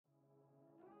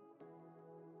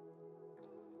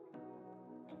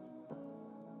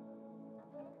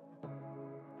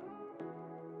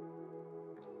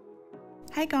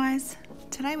Hey guys,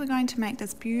 today we're going to make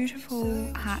this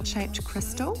beautiful heart-shaped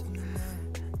crystal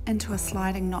into a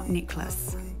sliding knot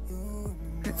necklace.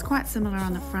 It's quite similar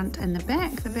on the front and the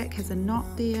back. The back has a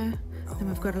knot there, then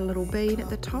we've got a little bead at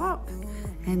the top,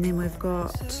 and then we've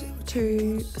got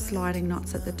two sliding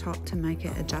knots at the top to make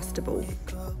it adjustable.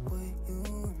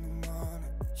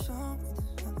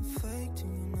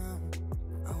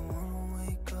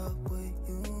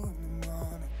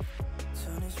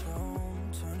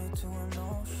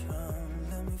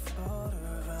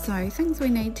 So things we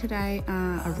need today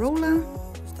are a ruler,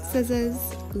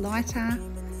 scissors, lighter,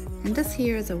 and this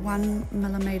here is a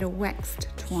 1mm waxed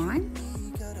twine.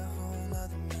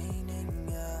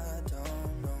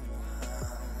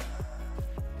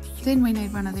 Then we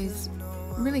need one of these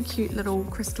really cute little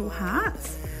crystal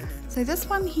hearts. So this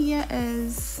one here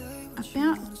is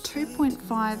about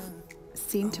 2.5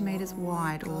 centimeters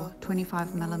wide, or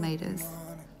 25mm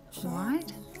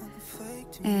wide,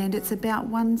 and it's about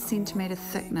 1 centimeter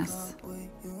thickness.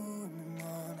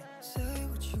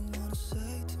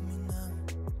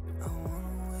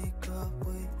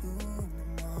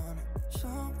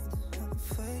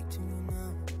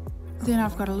 Then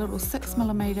I've got a little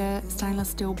 6mm stainless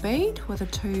steel bead with a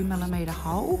 2mm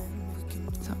hole,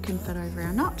 so it can fit over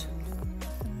our knot.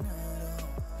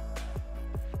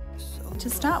 To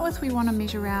start with, we want to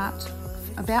measure out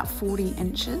about 40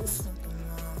 inches,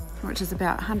 which is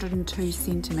about 102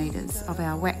 centimeters of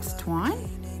our waxed twine.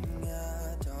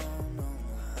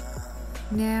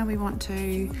 Now we want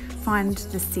to find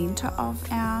the center of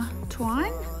our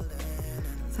twine.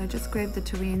 So just grab the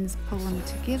two ends, pull them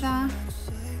together,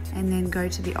 and then go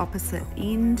to the opposite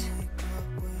end.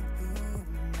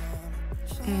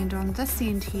 And on this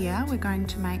end here, we're going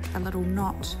to make a little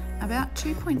knot about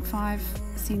 2.5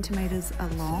 centimeters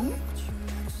along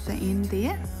the end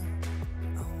there.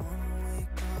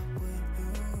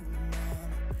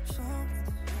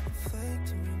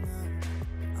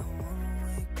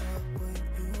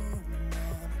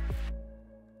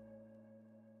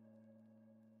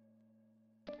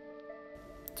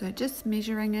 So just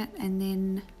measuring it, and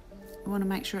then we want to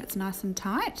make sure it's nice and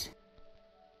tight.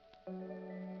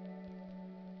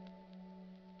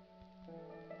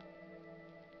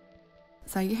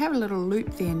 So you have a little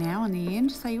loop there now on the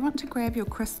end, so you want to grab your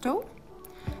crystal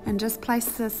and just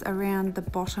place this around the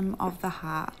bottom of the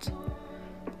heart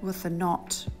with the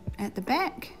knot at the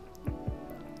back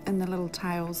and the little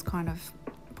tails kind of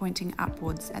pointing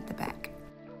upwards at the back.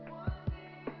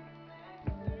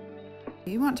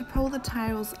 You want to pull the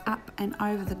tails up and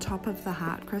over the top of the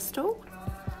heart crystal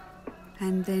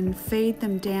and then feed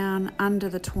them down under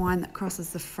the twine that crosses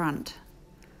the front.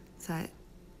 So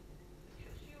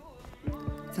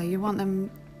you want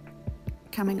them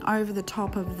coming over the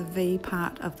top of the V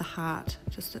part of the heart,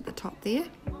 just at the top there.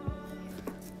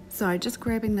 So just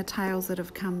grabbing the tails that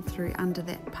have come through under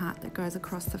that part that goes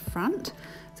across the front.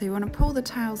 So you want to pull the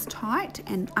tails tight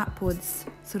and upwards,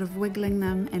 sort of wiggling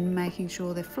them and making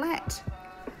sure they're flat.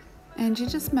 And you're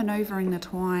just maneuvering the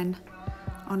twine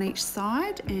on each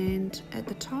side and at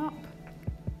the top,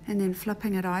 and then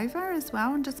flipping it over as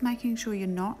well, and just making sure your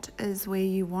knot is where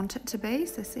you want it to be.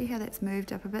 So see how that's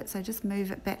moved up a bit, so just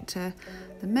move it back to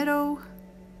the middle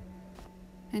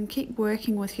and keep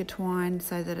working with your twine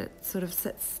so that it sort of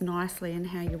sits nicely in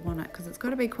how you want it, because it's got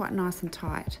to be quite nice and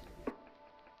tight.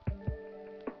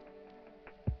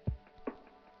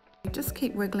 Just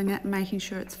keep wiggling it and making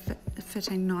sure it's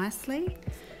fitting nicely.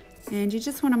 And you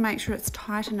just want to make sure it's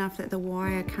tight enough that the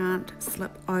wire can't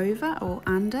slip over or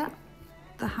under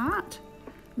the heart.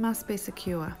 It must be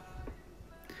secure.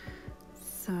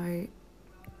 So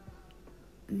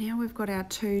now we've got our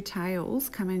two tails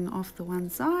coming off the one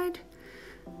side.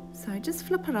 So just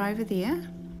flip it over there.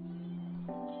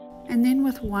 And then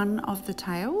with one of the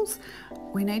tails,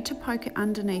 we need to poke it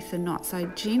underneath the knot. So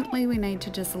gently we need to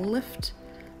just lift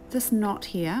this knot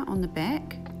here on the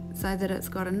back so that it's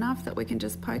got enough that we can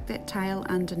just poke that tail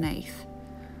underneath.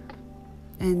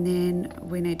 And then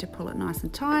we need to pull it nice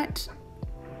and tight,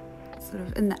 sort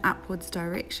of in the upwards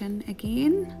direction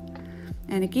again.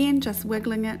 And again, just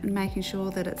wiggling it and making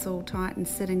sure that it's all tight and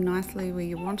sitting nicely where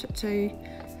you want it to.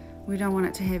 We don't want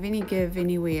it to have any give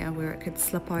anywhere where it could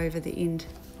slip over the end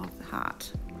of the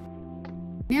heart.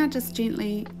 Now just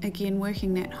gently, again,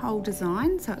 working that whole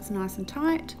design so it's nice and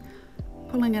tight,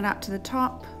 pulling it up to the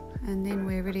top, and then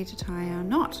we're ready to tie our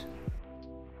knot.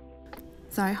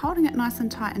 So holding it nice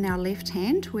and tight in our left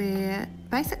hand, we're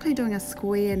basically doing a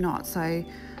square knot. So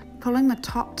pulling the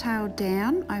top tail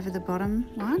down over the bottom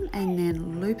one and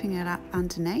then looping it up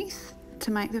underneath to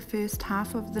make the first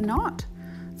half of the knot.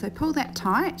 So pull that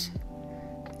tight,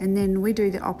 and then we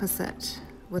do the opposite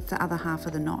with the other half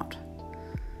of the knot.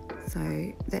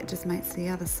 So that just makes the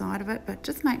other side of it, but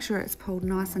just make sure it's pulled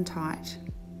nice and tight.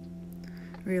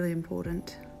 Really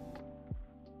important.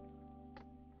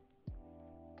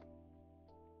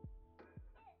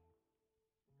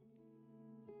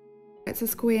 It's a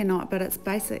square knot, but it's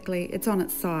basically, it's on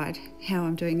its side, how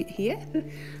I'm doing it here.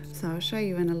 So I'll show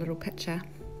you in a little picture.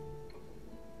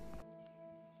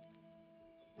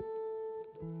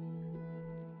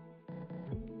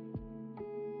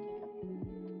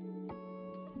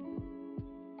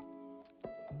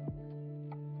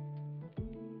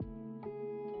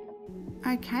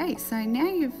 Okay, so now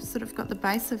you've sort of got the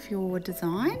base of your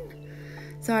design.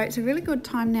 So it's a really good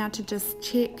time now to just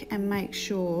check and make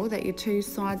sure that your two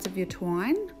sides of your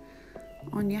twine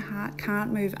on your heart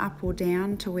can't move up or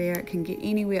down to where it can get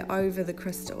anywhere over the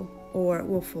crystal or it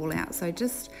will fall out. So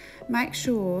just make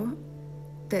sure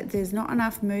that there's not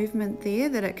enough movement there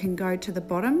that it can go to the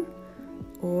bottom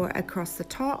or across the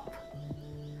top.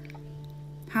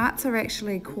 Hearts are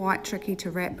actually quite tricky to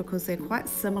wrap because they're quite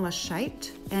similar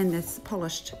shaped and they're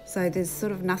polished, so there's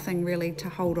sort of nothing really to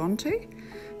hold on to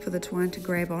for the twine to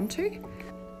grab onto.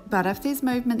 But if there's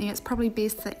movement there, it's probably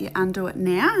best that you undo it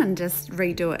now and just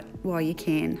redo it while you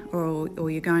can, or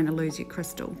you're going to lose your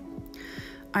crystal.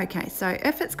 Okay, so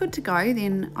if it's good to go,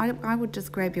 then I would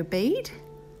just grab your bead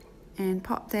and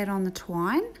pop that on the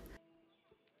twine.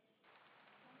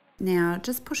 Now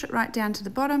just push it right down to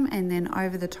the bottom and then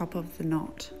over the top of the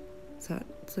knot, so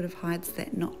it sort of hides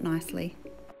that knot nicely.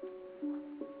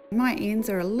 My ends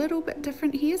are a little bit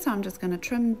different here, so I'm just going to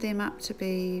trim them up to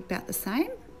be about the same,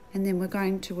 and then we're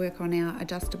going to work on our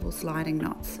adjustable sliding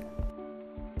knots.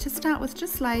 To start with,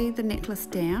 just lay the necklace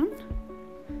down,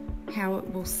 how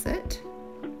it will sit.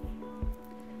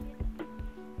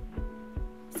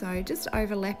 So just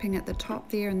overlapping at the top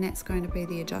there, and that's going to be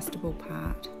the adjustable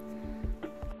part.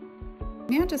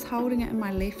 Now just holding it in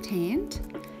my left hand,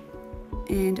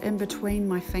 and in between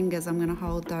my fingers I'm going to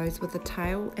hold those with the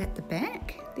tail at the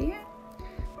back there,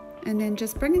 and then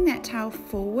just bringing that tail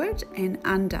forward and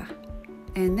under,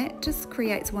 and that just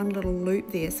creates one little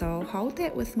loop there. So I'll hold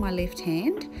that with my left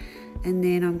hand, and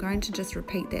then I'm going to just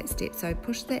repeat that step. So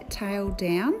push that tail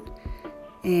down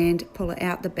and pull it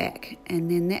out the back, and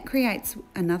then that creates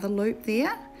another loop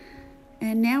there,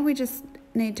 and now we just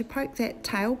need to poke that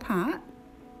tail part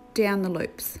down the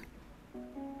loops.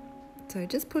 So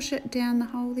just push it down the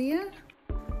hole there,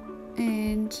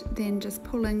 and then just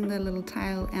pulling the little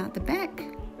tail out the back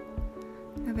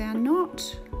of our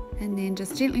knot, and then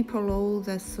just gently pull all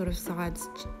the sort of sides,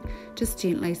 just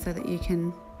gently, so that you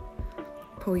can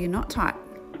pull your knot tight.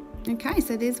 Okay,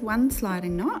 so there's one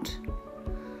sliding knot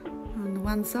on the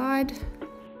one side.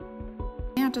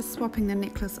 Now just swapping the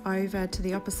necklace over to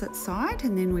the opposite side,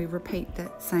 and then we repeat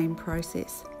that same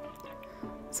process.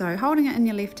 So holding it in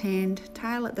your left hand,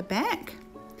 tail at the back,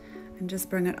 and just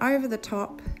bring it over the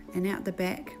top and out the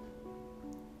back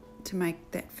to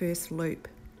make that first loop.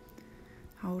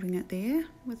 Holding it there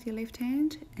with your left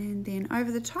hand, and then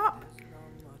over the top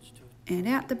and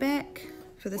out the back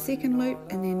for the second loop,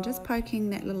 and then just poking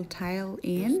that little tail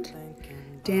end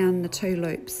down the two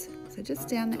loops. So just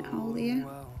down that hole there,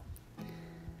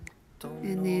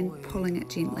 and then pulling it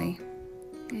gently.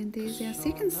 And there's our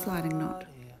second sliding knot.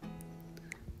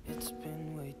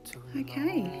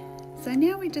 Okay, so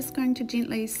now we're just going to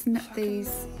gently snip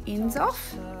these ends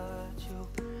off.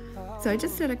 So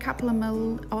just at a couple of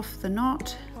mil off the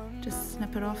knot, just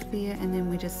snip it off there, and then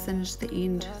we just singe the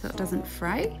end so it doesn't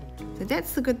fray. So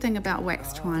that's the good thing about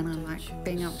wax twine, I like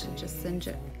being able to just singe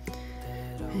it.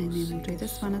 And then we'll do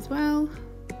this one as well.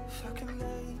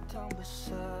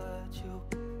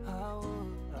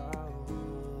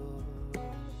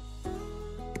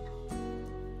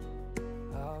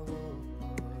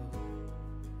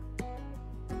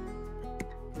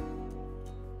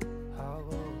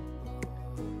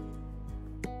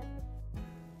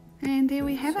 And there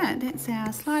we have it. That's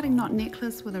our sliding knot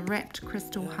necklace with a wrapped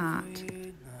crystal heart.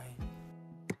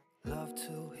 Love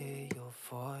to hear your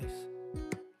voice,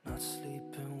 not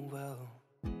sleeping well.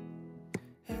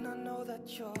 And I know that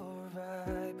you're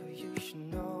right, but you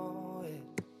should know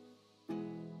it.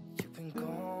 You've been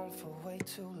gone for way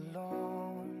too long.